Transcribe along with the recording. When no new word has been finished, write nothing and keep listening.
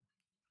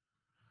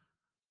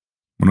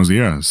Buenos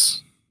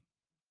dias.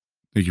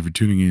 Thank you for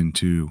tuning in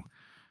to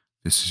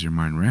This Is Your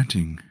Mind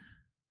Ranting.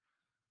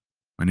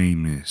 My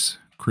name is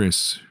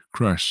Chris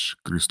Crush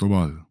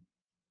Cristobal,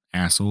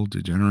 asshole,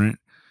 degenerate,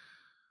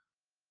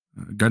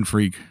 gun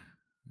freak,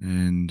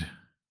 and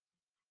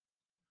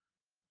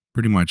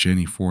pretty much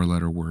any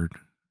four-letter word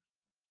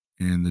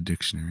in the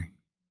dictionary.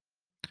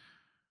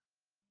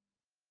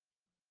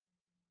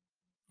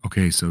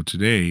 Okay, so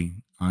today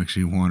I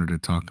actually wanted to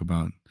talk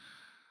about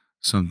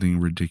something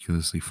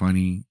ridiculously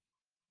funny.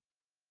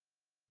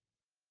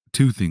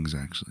 Two things,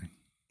 actually.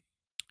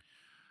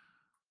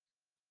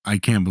 I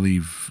can't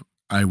believe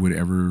I would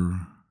ever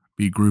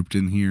be grouped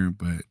in here,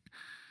 but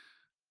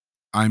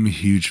I'm a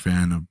huge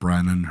fan of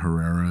Brandon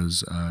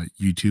Herrera's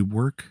YouTube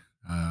work.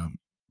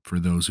 For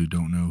those who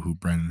don't know who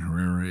Brandon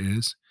Herrera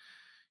is,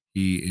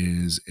 he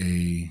is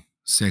a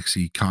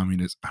sexy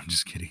communist. I'm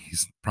just kidding.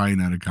 He's probably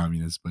not a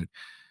communist, but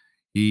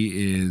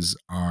he is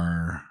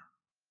our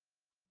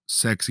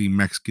sexy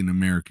Mexican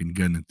American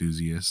gun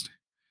enthusiast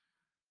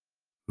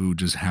who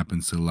just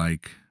happens to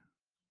like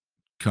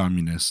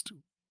communist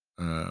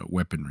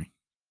weaponry,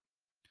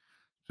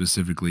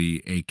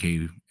 specifically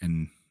AK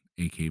and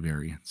AK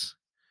variants.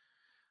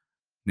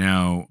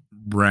 Now,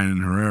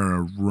 Brandon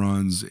Herrera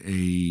runs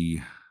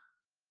a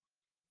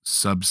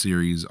sub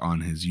series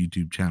on his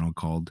YouTube channel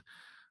called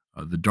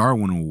the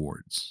Darwin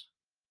Awards.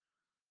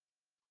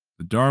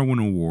 The Darwin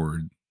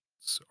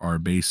Awards are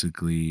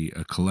basically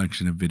a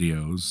collection of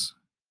videos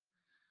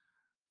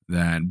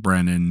that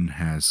Brennan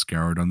has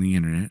scoured on the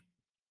internet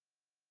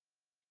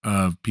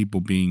of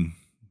people being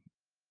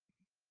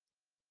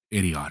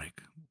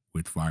idiotic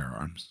with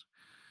firearms.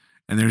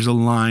 And there's a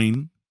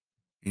line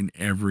in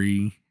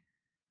every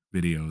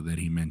video that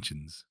he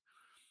mentions.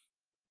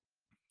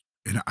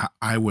 And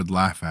I would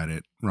laugh at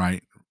it,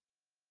 right?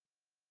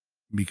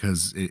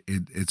 Because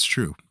it's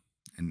true.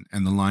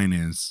 And the line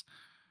is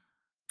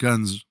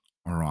guns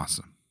are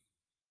awesome.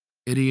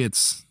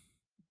 Idiots,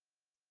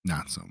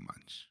 not so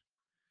much.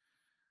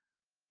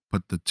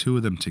 Put the two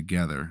of them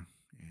together,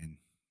 and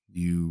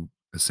you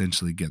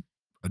essentially get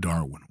a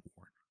Darwin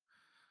Award.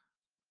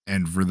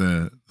 And for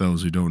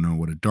those who don't know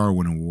what a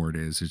Darwin Award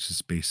is, it's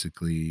just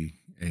basically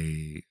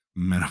a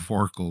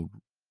metaphorical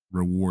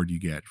reward you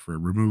get for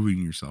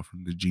removing yourself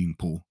from the gene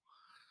pool,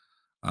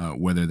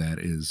 whether that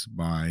is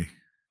by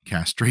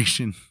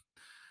castration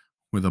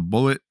with a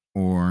bullet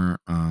or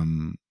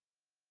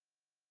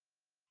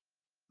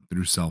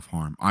through self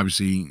harm.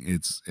 Obviously,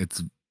 it's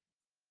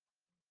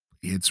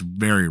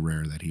very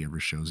rare that he ever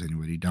shows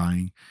anybody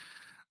dying.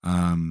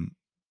 Um,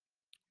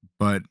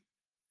 but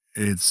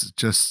it's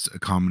just a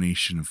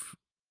combination of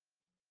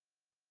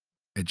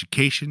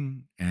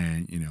education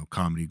and,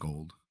 comedy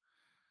gold.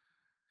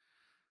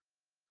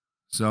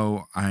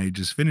 So I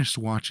just finished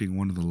watching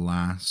one of the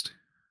last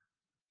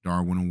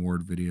Darwin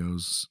Award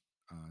videos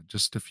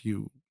just a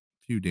few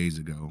days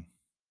ago,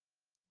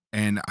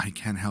 and I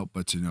can't help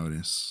but to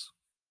notice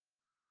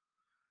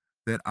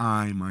that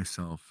I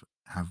myself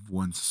have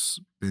once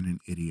been an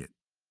idiot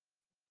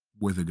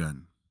with a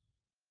gun.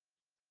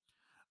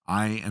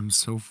 I am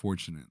so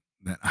fortunate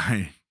that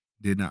I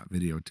did not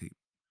videotape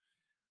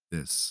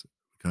this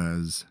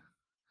because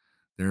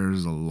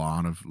there's a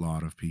lot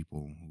of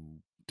people who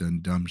done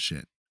dumb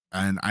shit.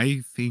 And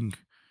I think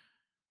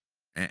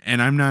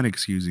and I'm not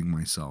excusing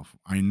myself.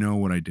 I know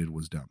what I did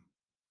was dumb.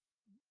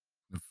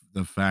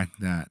 The fact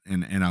that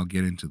and I'll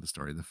get into the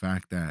story. The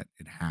fact that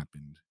it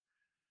happened,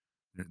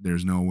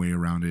 there's no way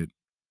around it.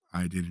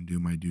 I didn't do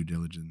my due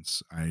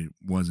diligence. I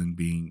wasn't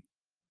being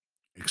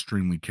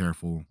extremely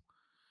careful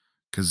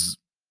cuz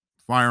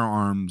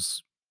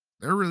firearms,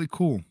 they're really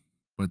cool,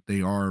 but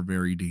they are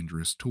very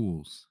dangerous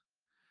tools.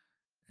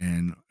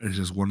 And it's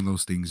just one of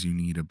those things you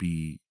need to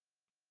be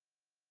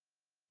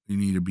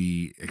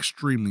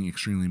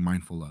extremely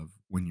mindful of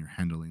when you're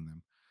handling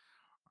them.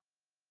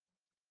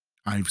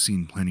 I've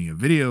seen plenty of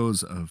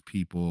videos of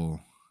people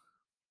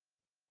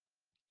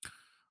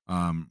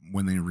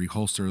when they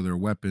reholster their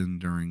weapon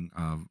during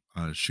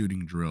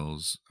shooting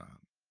drills,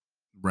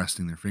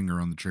 resting their finger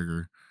on the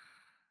trigger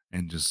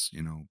and just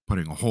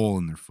putting a hole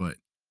in their foot.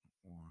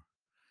 Or,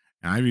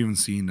 and I've even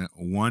seen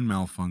one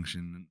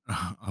malfunction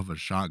of a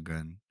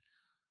shotgun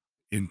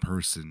in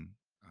person,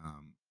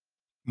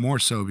 more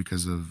so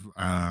because of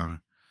I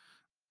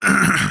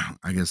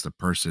guess the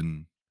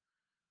person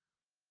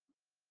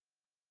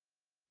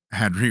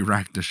had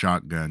re-racked the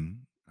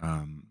shotgun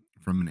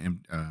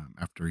from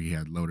after he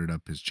had loaded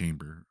up his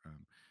chamber.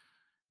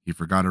 He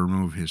forgot to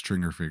remove his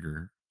trigger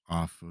finger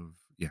off of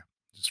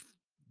just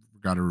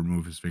forgot to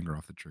remove his finger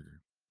off the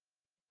trigger,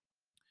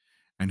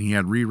 and he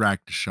had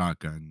re-racked the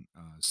shotgun,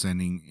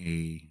 sending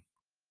a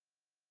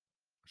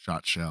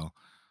shot shell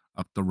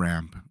up the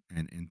ramp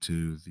and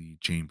into the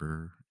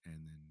chamber,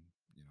 and then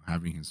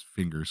having his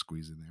finger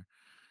squeeze in there.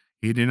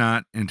 He did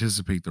not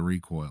anticipate the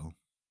recoil.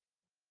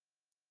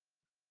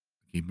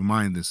 Keep in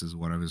mind, this is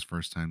one of his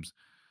first times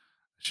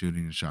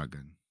shooting a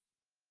shotgun.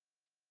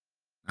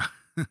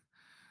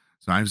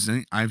 So I've seen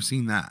that. I've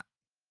seen that,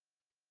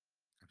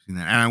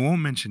 and I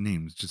won't mention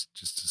names just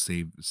to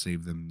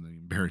save them the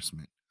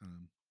embarrassment.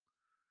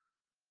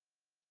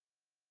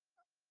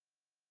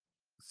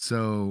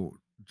 So,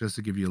 just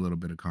to give you a little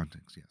bit of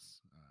context,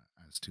 yes,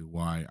 as to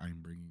why I'm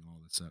bringing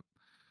all this up.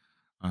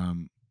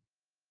 Um,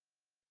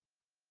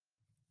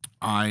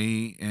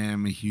 I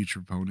am a huge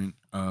proponent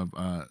of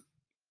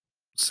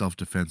self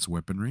defense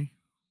weaponry,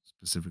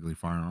 specifically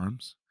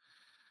firearms.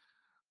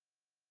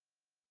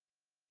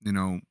 You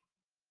know,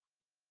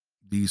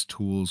 these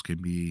tools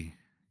can be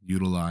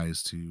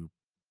utilized to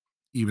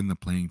even the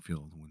playing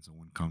field when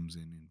someone comes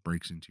in and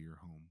breaks into your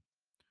home.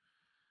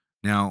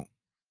 Now,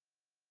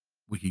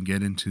 we can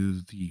get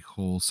into the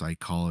whole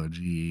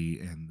psychology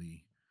and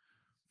the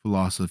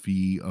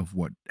philosophy of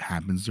what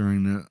happens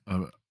during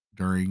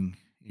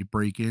a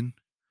break-in,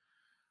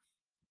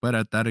 but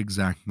at that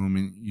exact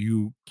moment,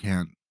 you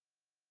can't.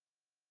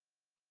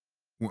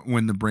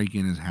 When the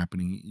break-in is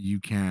happening, you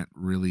can't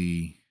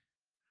really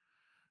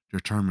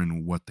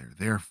determine what they're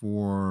there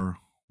for,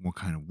 what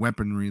kind of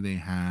weaponry they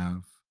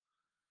have.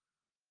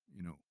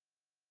 You know,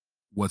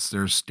 what's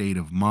their state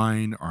of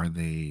mind? Are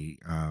they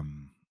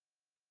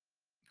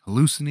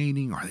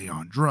hallucinating? Are they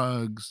on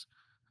drugs?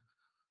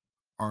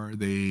 Are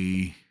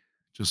they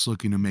just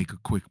looking to make a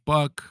quick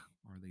buck?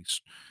 Are they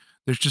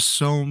there's just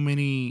so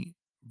many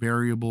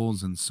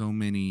variables and so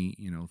many,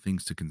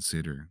 things to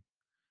consider.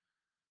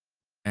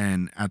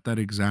 And at that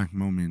exact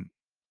moment,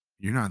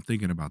 you're not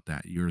thinking about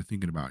that. You're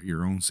thinking about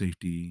your own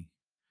safety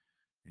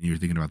and you're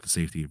thinking about the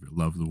safety of your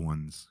loved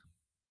ones.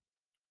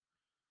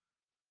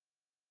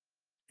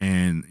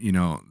 And,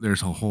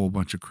 there's a whole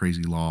bunch of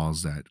crazy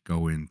laws that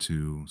go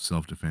into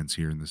self defense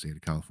here in the state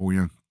of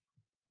California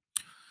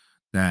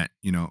that,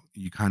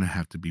 you kind of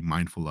have to be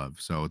mindful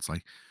of. So it's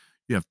like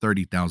you have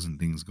 30,000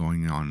 things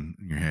going on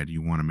in your head.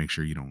 You want to make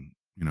sure you don't,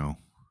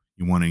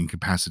 you want to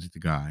incapacitate the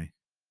guy.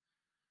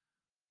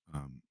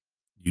 Um,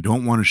 you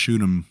don't want to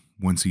shoot him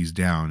once he's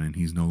down and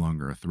he's no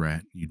longer a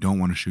threat. You don't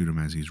want to shoot him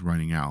as he's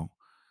running out.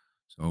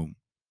 So,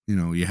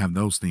 you have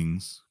those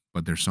things,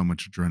 but there's so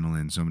much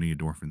adrenaline, so many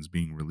endorphins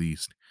being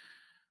released.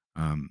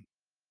 Um,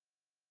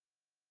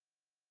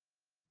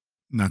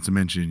 Not to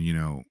mention,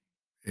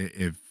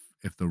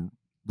 if the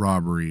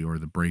robbery or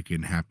the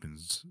break-in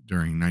happens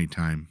during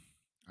nighttime,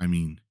 I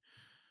mean,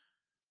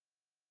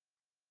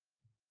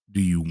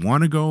 do you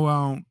want to go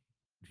out?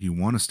 Do you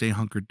want to stay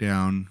hunkered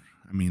down?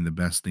 I mean, the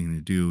best thing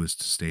to do is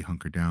to stay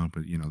hunkered down,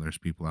 but there's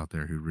people out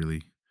there who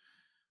really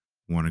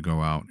want to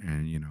go out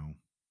and,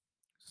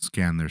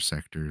 scan their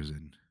sectors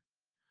and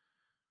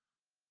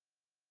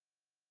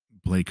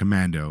play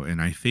commando.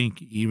 And I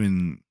think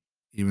even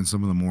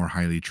some of the more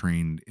highly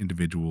trained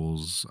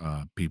individuals,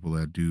 people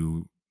that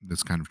do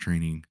this kind of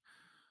training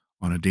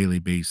on a daily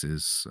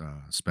basis,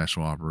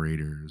 special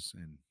operators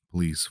and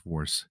police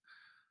force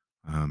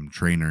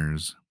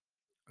trainers,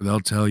 they'll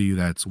tell you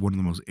that's one of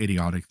the most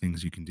idiotic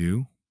things you can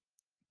do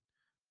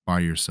by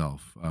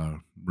yourself.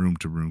 Room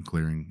to room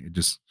clearing.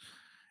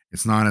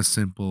 It's not as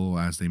simple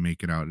as they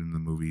make it out in the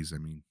movies. I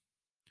mean,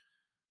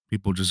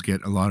 people just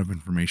get a lot of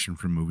information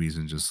from movies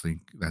and just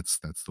think that's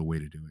the way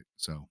to do it.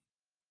 So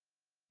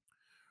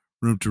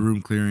room to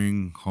room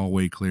clearing,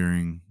 hallway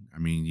clearing. I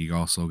mean, you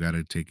also got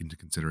to take into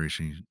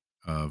consideration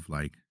of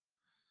like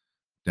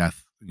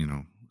death,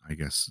 I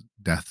guess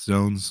death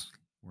zones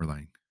or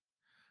like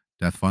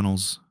death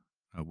funnels,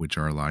 which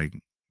are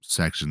like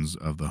sections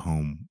of the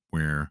home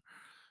where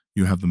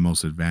you have the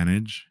most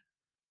advantage,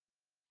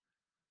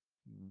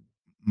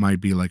 might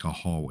be like a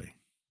hallway.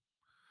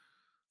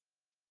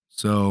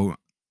 So,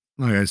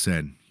 like I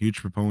said, huge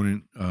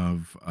proponent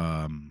of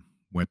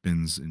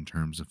weapons in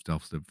terms of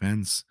self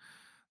defense.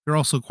 They're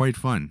also quite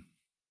fun.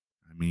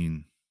 I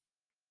mean,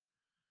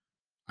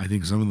 I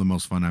think some of the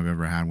most fun I've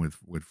ever had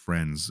with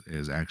friends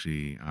is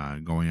actually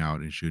going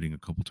out and shooting a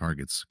couple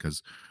targets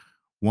because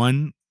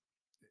one,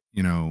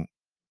 you know,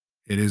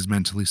 it is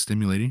mentally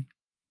stimulating.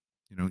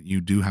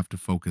 You do have to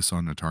focus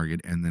on the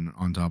target, and then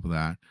on top of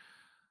that,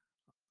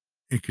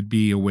 it could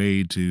be a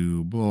way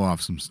to blow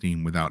off some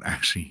steam without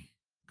actually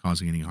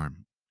causing any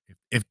harm.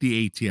 If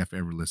the ATF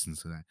ever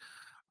listens to that,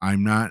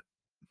 I'm not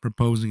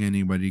proposing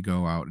anybody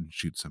go out and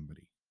shoot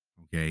somebody.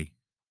 Okay,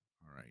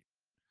 all right.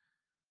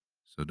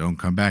 So don't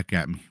come back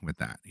at me with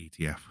that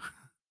ATF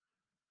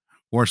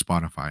or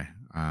Spotify.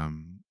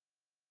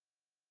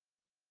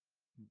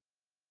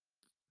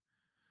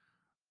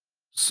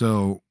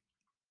 So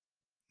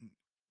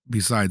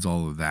besides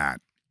all of that,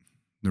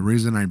 the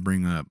reason I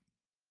bring up,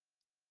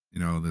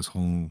 this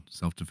whole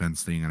self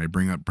defense thing and I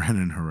bring up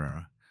Brandon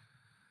Herrera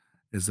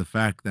is the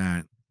fact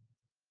that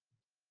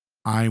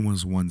I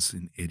was once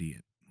an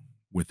idiot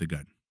with a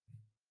gun.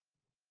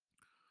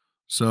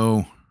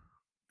 So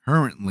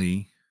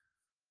currently,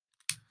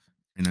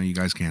 I know you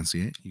guys can't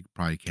see it. You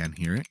probably can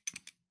hear it.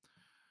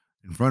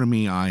 In front of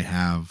me, I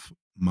have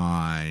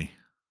my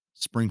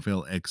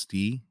Springfield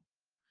XD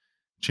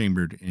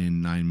chambered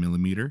in 9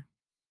 millimeter.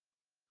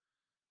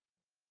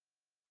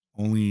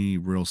 Only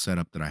real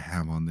setup that I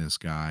have on this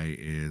guy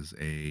is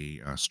a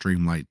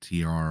Streamlight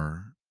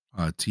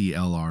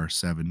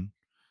TLR7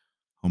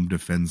 home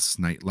defense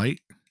nightlight.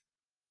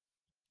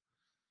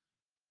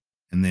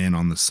 And then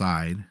on the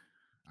side,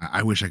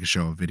 I wish I could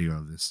show a video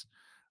of this.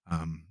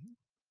 Um,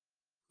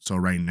 So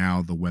right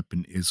now the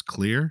weapon is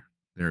clear.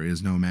 There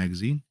is no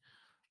magazine.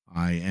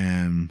 I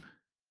am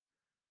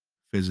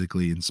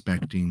physically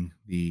inspecting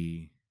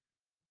the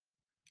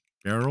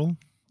barrel.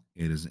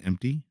 It is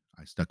empty.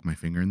 I stuck my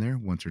finger in there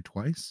once or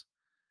twice.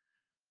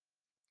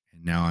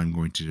 And now I'm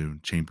going to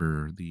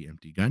chamber the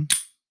empty gun.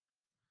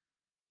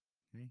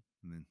 Okay.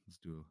 And then let's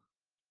do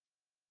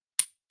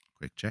a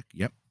quick check.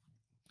 Yep.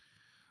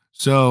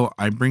 So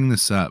I bring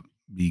this up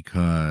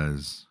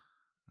because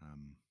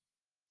um,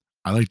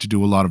 I like to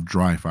do a lot of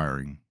dry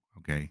firing.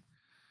 Okay.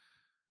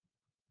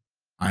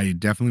 I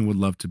definitely would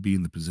love to be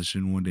in the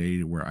position one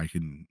day where I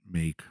can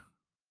make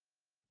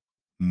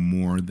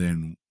more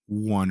than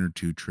one or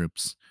two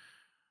trips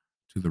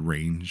to the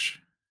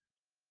range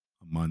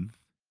a month.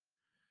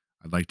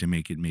 I'd like to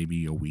make it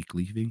maybe a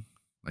weekly thing,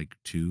 like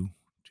two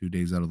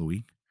days out of the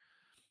week.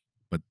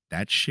 But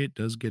that shit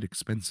does get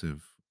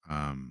expensive.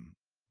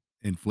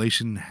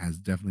 Inflation has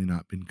definitely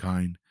not been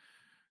kind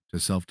to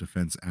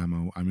self-defense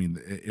ammo. I mean,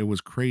 it was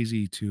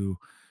crazy to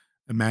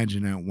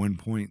imagine at one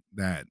point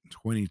that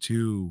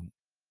 22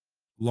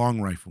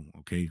 long rifle,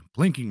 okay,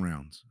 blinking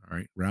rounds, all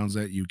right, rounds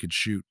that you could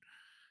shoot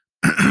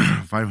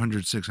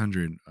 500,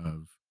 600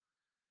 of,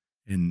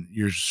 and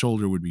your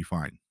shoulder would be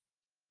fine,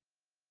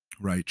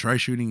 right? Try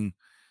shooting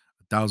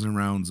 1,000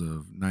 rounds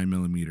of 9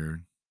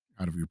 millimeter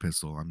out of your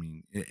pistol. I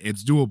mean,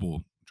 it's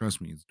doable.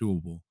 Trust me, it's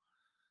doable.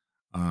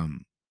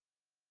 Um,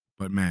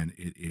 but man,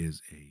 it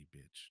is a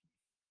bitch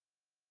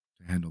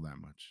to handle that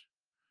much.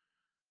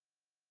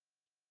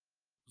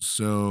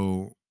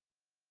 So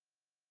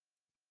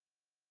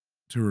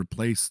to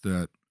replace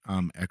that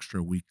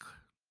extra week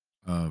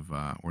of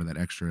or that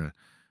extra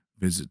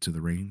visit to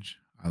the range,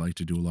 I like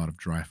to do a lot of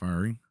dry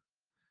firing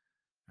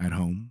at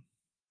home.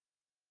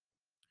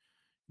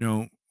 You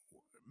know,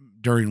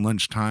 during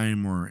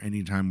lunchtime or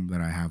any time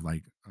that I have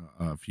like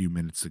a few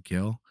minutes to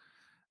kill,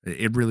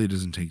 it really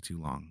doesn't take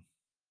too long.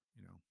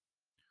 You know,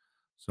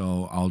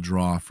 so I'll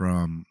draw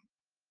from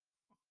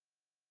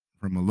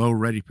a low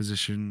ready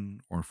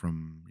position or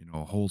from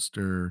a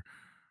holster,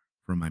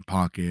 from my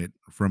pocket,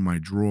 from my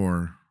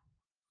drawer.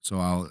 So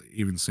I'll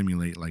even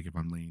simulate like if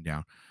I'm laying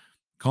down.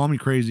 Call me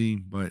crazy,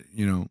 but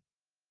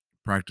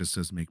practice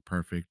does make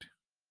perfect,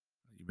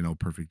 even though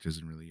perfect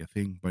isn't really a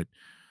thing, but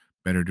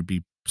better to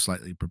be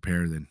slightly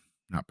prepared than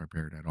not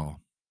prepared at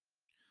all.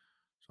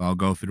 So I'll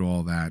go through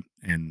all that,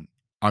 and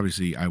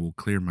obviously I will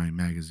clear my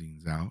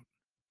magazines out.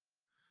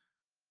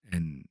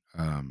 And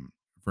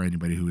for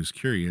anybody who is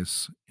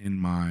curious, in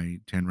my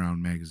 10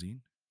 round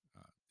magazine,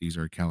 these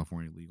are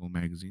California legal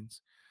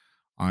magazines.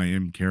 I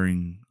am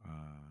carrying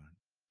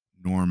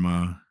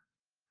Norma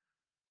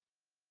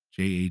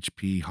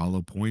JHP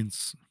hollow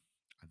points.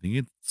 I think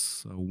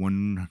it's a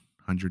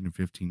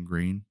 115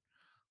 grain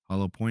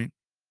hollow point.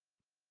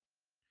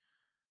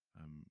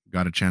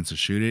 Got a chance to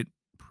shoot it.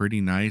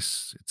 Pretty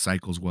nice. It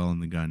cycles well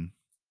in the gun.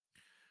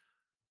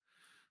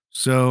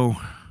 So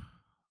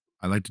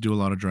I like to do a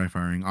lot of dry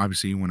firing.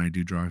 Obviously, when I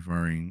do dry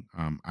firing,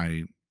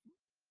 I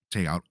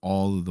take out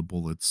all of the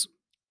bullets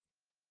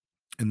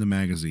in the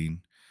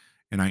magazine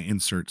and I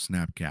insert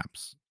snap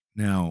caps.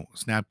 Now,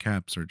 snap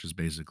caps are just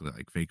basically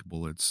like fake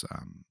bullets.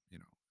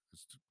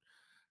 It's,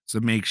 it's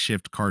a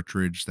makeshift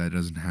cartridge that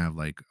doesn't have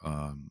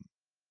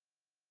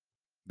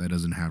that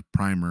doesn't have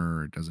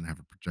primer, it doesn't have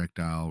a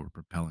projectile or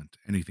propellant,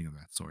 anything of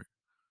that sort.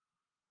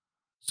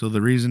 So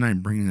the reason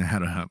I'm bringing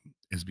that up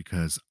is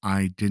because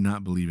I did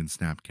not believe in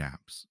snap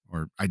caps,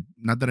 or I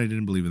not that I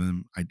didn't believe in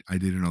them. I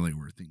didn't know they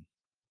were a thing.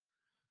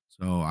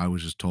 So I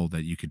was just told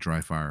that you could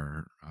dry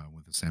fire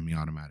with a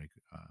semi-automatic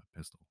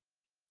pistol.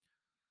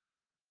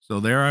 So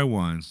there I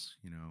was,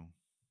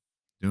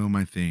 doing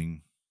my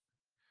thing,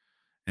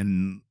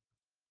 and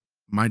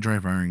my dry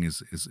firing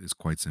is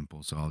quite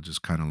simple. So I'll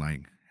just kind of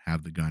like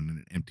have the gun in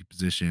an empty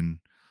position,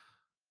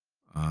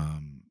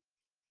 um,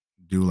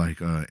 do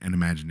like an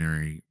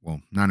imaginary,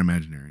 well, not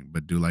imaginary,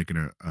 but do like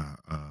a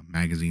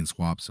magazine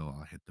swap. So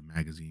I'll hit the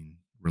magazine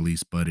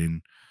release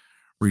button,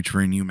 reach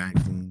for a new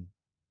magazine,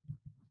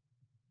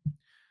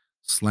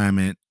 slam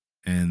it,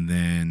 and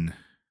then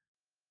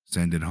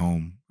send it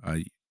home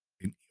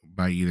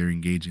by either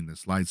engaging the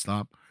slide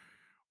stop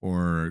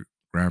or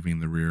grabbing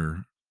the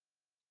rear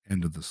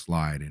end of the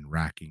slide and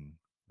racking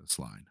the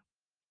slide.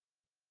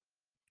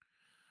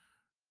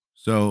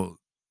 So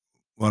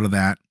a lot of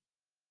that,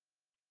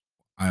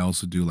 I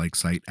also do like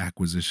site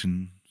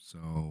acquisition.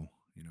 So,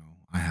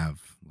 I have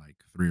like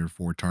three or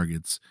four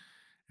targets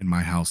in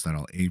my house that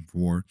I'll aim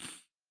for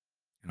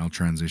and I'll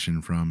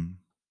transition from.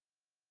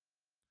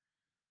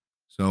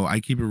 So I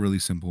keep it really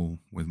simple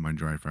with my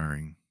dry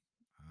firing.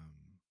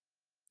 Um,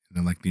 and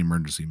then like the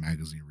emergency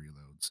magazine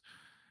reloads.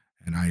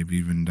 And I've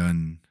even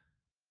done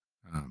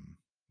um,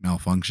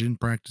 malfunction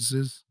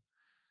practices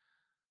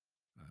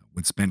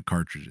with spent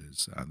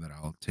cartridges that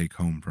I'll take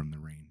home from the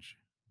range.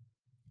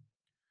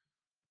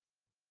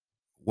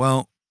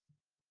 Well,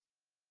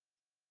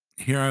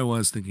 here I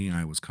was thinking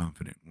I was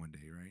confident one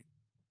day, right?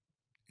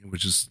 It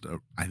was just,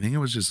 I think it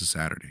was just a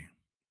Saturday.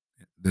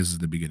 This is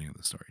the beginning of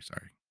the story.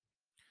 Sorry.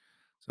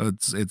 So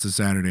it's a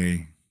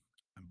Saturday.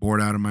 bored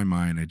out of my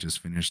mind. I just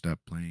finished up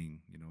playing,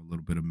 a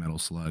little bit of Metal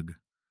Slug.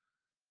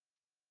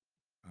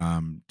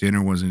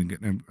 Dinner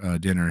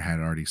wasn't dinner had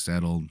already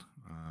settled.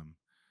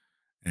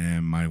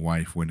 And my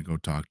wife went to go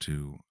talk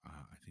to.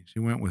 I think she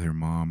went with her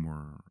mom,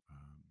 or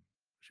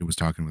she was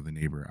talking with a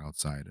neighbor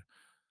outside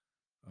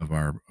of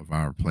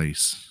our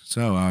place.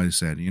 So I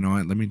said, you know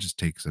what? Let me just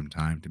take some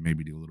time to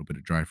maybe do a little bit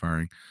of dry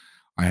firing.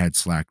 I had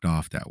slacked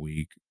off that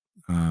week.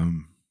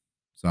 Um,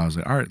 so I was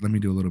like, all right, let me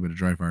do a little bit of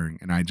dry firing.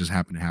 And I just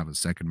happened to have a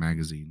second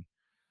magazine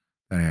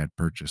that I had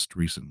purchased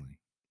recently.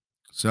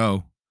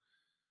 So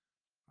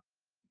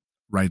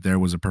right there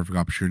was a perfect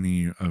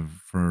opportunity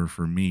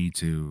for me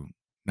to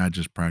not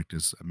just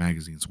practice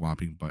magazine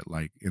swapping, but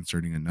like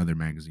inserting another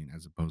magazine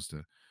as opposed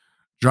to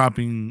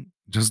dropping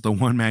just the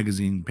one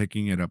magazine,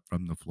 picking it up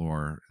from the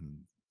floor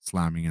and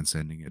slamming and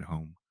sending it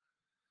home.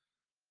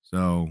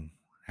 So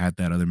had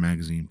that other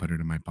magazine, put it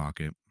in my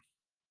pocket.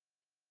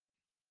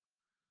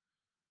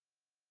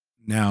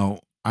 Now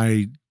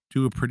I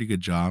do a pretty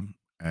good job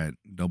at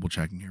double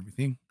checking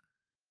everything.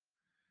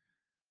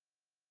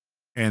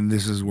 And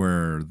this is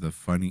where the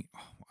funny,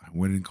 I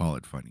wouldn't call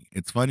it funny.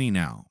 It's funny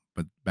now,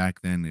 but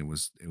back then it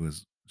was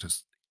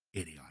just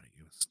idiotic.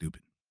 It was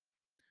stupid.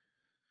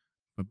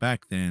 But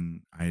back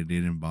then I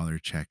didn't bother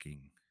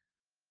checking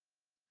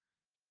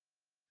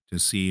to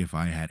see if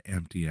I had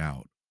emptied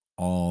out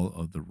all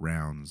of the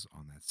rounds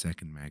on that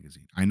second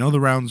magazine. I know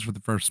the rounds for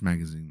the first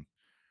magazine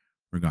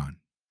were gone,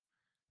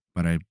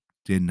 but I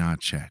did not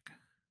check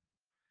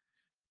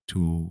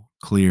to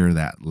clear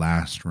that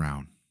last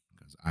round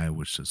because I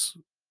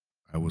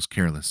was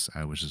careless.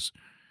 I was just,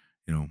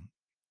 you know,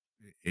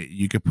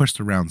 you could push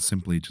the round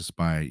simply just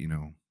by,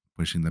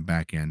 pushing the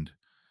back end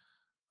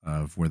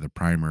of where the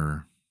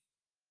primer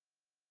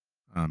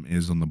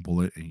is on the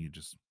bullet, and you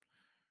just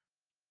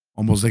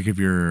almost like if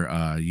you're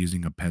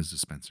using a Pez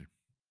dispenser.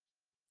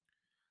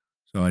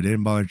 So I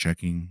didn't bother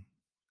checking.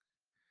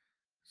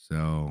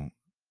 So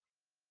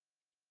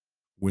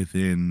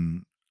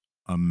within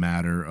a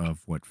matter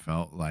of what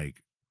felt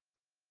like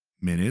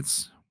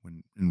minutes,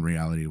 when in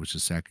reality it was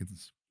just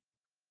seconds,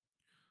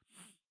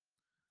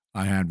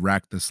 I had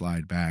racked the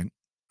slide back,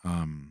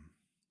 um,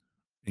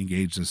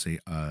 engaged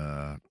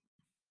the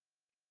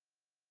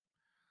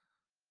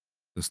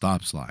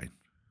stop slide.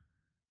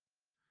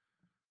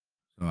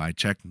 So I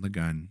checked the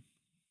gun,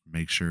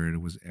 make sure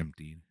it was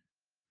emptied,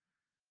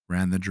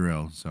 ran the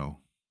drill. So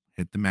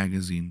hit the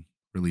magazine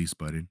release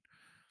button,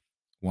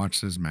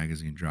 watch this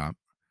magazine drop,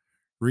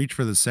 reach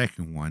for the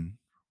second one,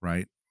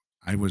 right?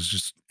 I was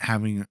just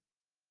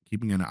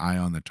keeping an eye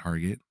on the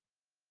target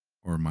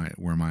or my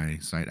where my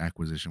site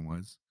acquisition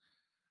was.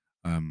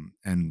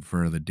 And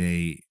for that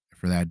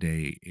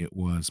day, it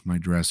was my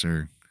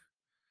dresser,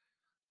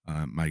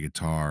 my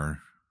guitar,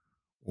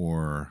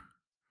 or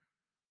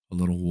a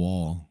little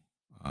wall,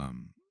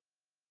 um,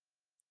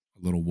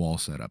 a little wall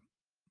setup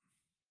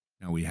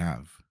that we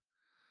have.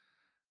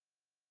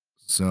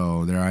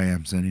 So there I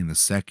am sending the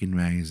second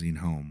magazine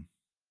home.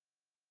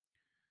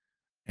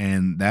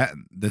 And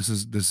this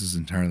is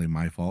entirely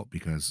my fault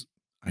because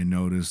I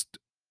noticed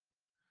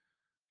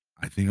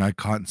I think I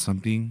caught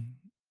something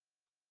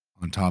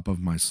on top of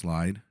my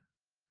slide.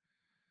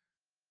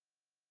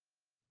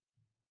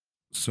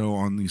 So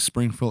on the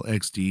Springfield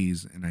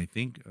XDs, and I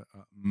think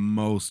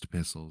most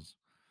pistols,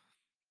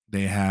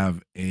 they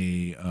have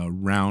a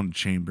round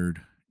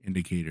chambered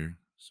indicator.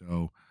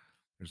 So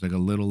there's like a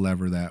little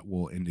lever that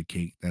will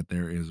indicate that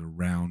there is a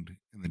round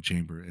in the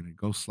chamber, and it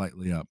goes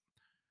slightly up.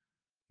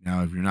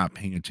 Now, if you're not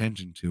paying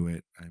attention to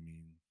it, I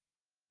mean,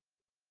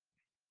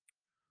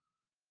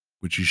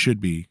 which you should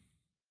be,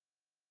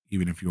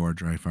 even if you are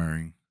dry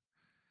firing,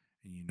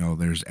 and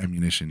there's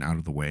ammunition out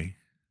of the way,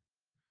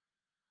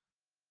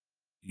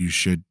 you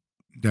should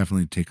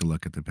definitely take a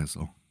look at the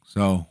pistol.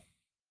 So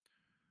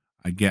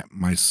I get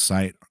my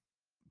sight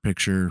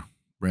picture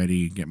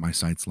ready, get my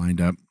sights lined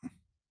up,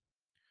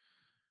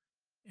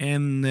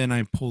 and then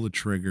I pull the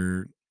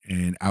trigger,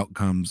 and out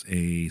comes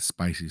a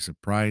spicy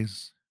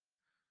surprise.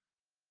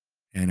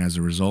 And as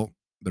a result,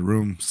 the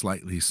room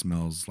slightly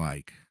smells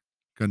like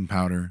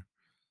gunpowder.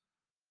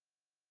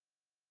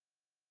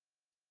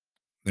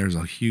 There's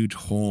a huge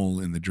hole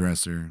in the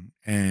dresser,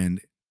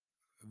 and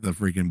the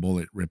freaking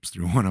bullet rips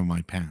through one of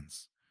my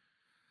pants.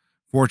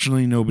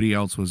 Fortunately, nobody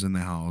else was in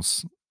the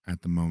house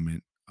at the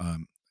moment.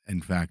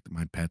 In fact,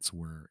 my pets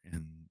were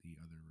in the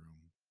other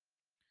room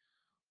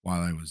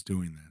while I was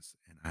doing this.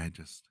 And I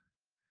just,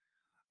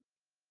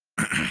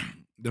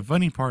 the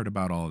funny part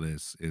about all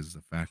this is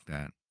the fact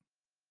that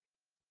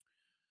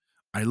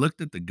I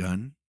looked at the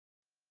gun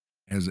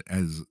as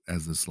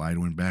the slide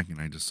went back, and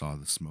I just saw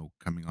the smoke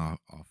coming off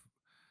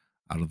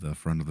out of the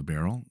front of the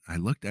barrel. I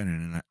looked at it,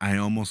 and I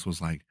almost was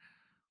like,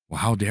 well,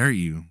 how dare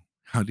you?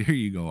 How dare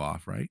you go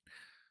off, right?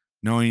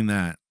 Knowing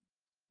that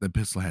the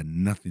pistol had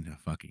nothing to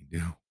fucking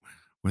do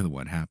with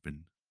what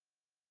happened.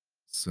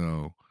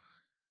 So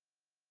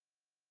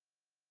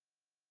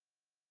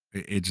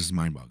it's just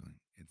mind boggling.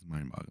 It's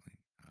mind boggling,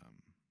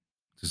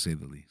 to say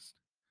the least,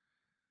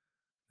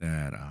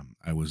 that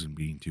I wasn't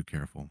being too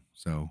careful.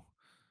 So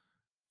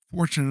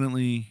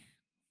Fortunately,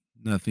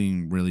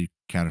 nothing really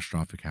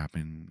catastrophic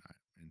happened.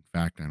 In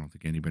fact, I don't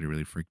think anybody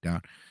really freaked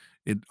out.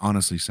 It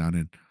honestly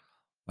sounded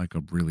like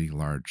a really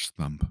large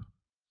thump.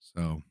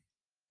 So,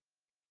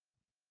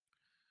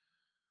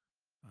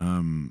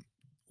 um,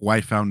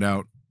 wife found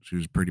out. She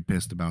was pretty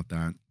pissed about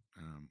that.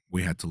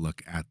 We had to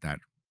look at that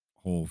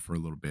hole for a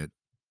little bit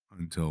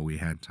until we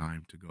had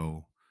time to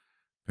go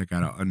pick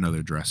out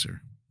another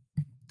dresser.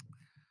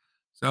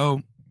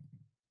 So,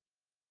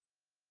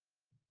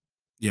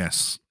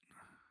 yes,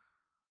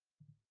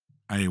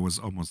 I was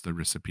almost the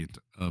recipient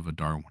of a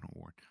Darwin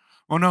Award.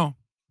 Oh no,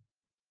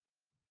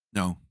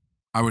 no,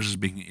 I was just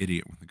being an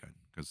idiot with the gun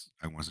because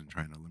I wasn't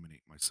trying to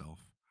eliminate myself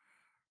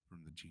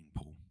from the gene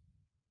pool.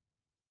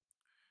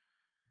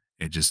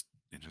 It just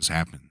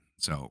happened.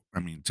 So I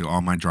mean, to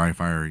all my dry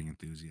firing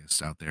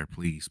enthusiasts out there,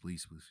 please,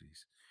 please, please,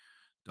 please,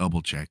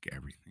 double check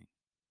everything.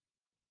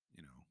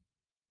 You know,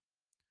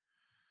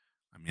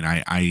 I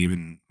mean, I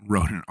even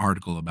wrote an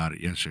article about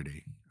it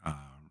yesterday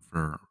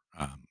for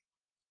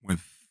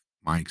with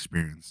my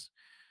experience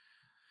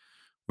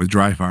with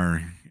dry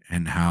firing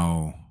and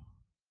how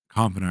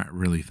confident I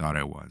really thought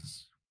I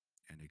was,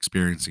 and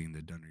experiencing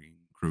the Dunning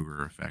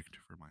Kruger effect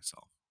for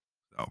myself.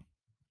 So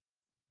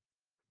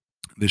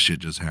this shit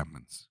just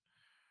happens.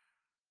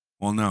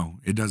 Well, no,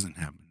 it doesn't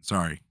happen.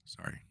 Sorry,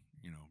 sorry.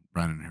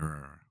 Brandon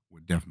Herrera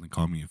would definitely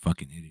call me a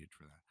fucking idiot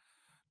for that.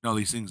 No,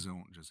 these things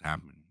don't just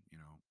happen.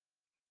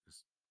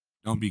 Just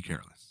don't be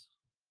careless.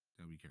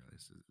 Don't be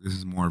careless. This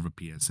is more of a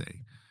PSA.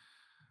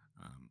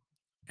 Um,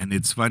 and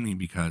it's funny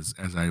because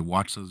as I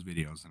watch those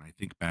videos, and I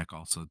think back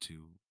also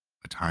to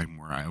a time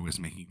where I was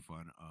making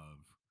fun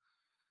of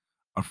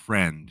a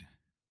friend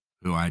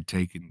who I'd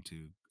taken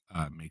to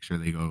make sure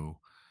they go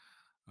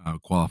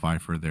qualify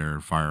for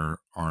their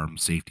firearm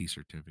safety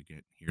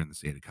certificate here in the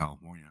state of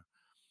California.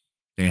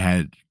 They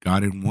had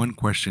gotten one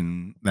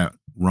question that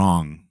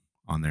wrong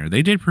on there.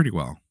 They did pretty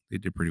well. They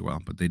did pretty well,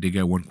 but they did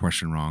get one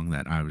question wrong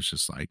that I was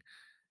just like,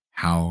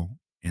 how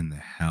in the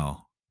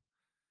hell?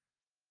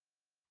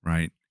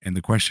 Right. And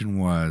the question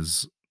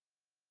was,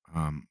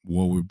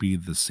 what would be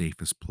the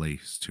safest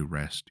place to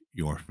rest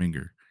your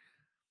finger?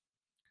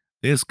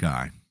 This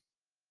guy,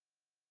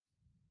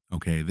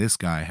 okay, this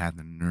guy had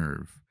the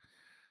nerve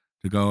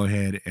to go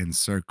ahead and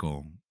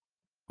circle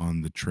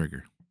on the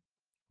trigger,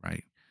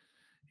 right?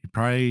 He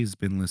probably has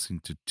been listening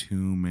to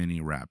too many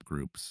rap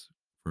groups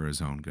for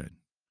his own good.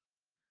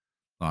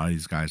 A lot of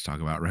these guys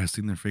talk about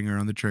resting their finger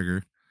on the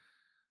trigger,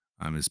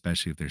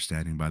 especially if they're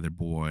standing by their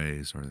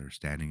boys or they're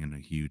standing in a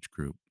huge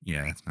group.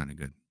 Yeah, that's not a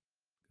good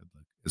look,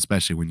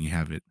 especially when you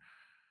have it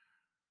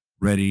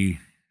ready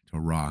to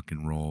rock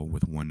and roll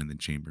with one in the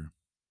chamber.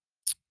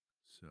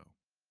 So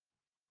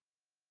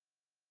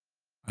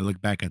I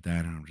look back at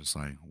that and I'm just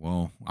like,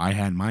 well, I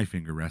had my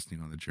finger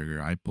resting on the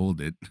trigger. I pulled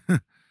it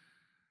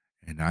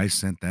and I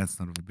sent that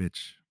son of a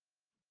bitch.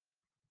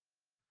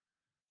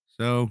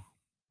 So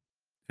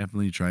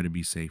definitely try to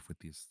be safe with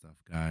this stuff,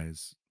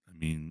 guys. I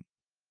mean,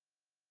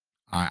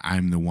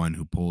 I'm the one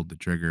who pulled the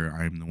trigger.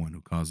 I'm the one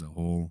who caused the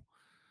hole.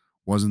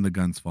 Wasn't the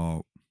gun's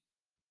fault.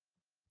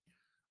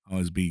 I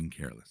was being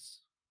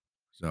careless.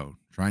 So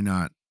try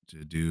not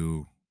to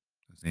do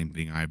the same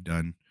thing I've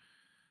done.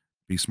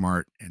 Be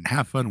smart and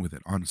have fun with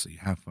it. Honestly,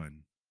 have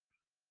fun.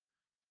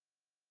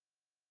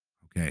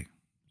 Okay.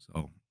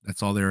 So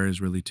that's all there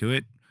is really to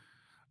it.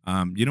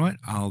 You know what?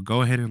 I'll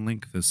go ahead and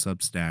link the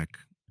Substack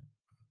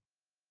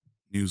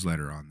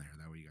newsletter on there.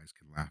 That way you guys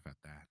can laugh at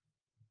that.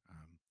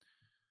 Um,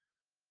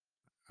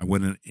 I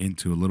went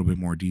into a little bit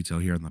more detail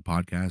here on the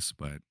podcast,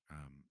 but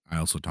I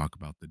also talk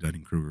about the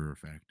Dunning Kruger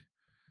effect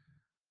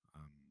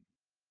um,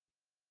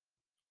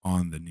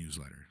 on the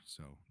newsletter.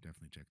 So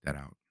definitely check that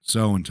out.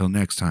 So until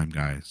next time,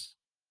 guys,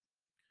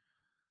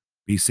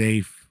 be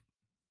safe,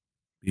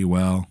 be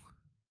well,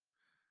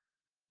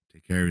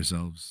 take care of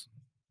yourselves.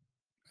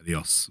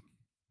 Adios.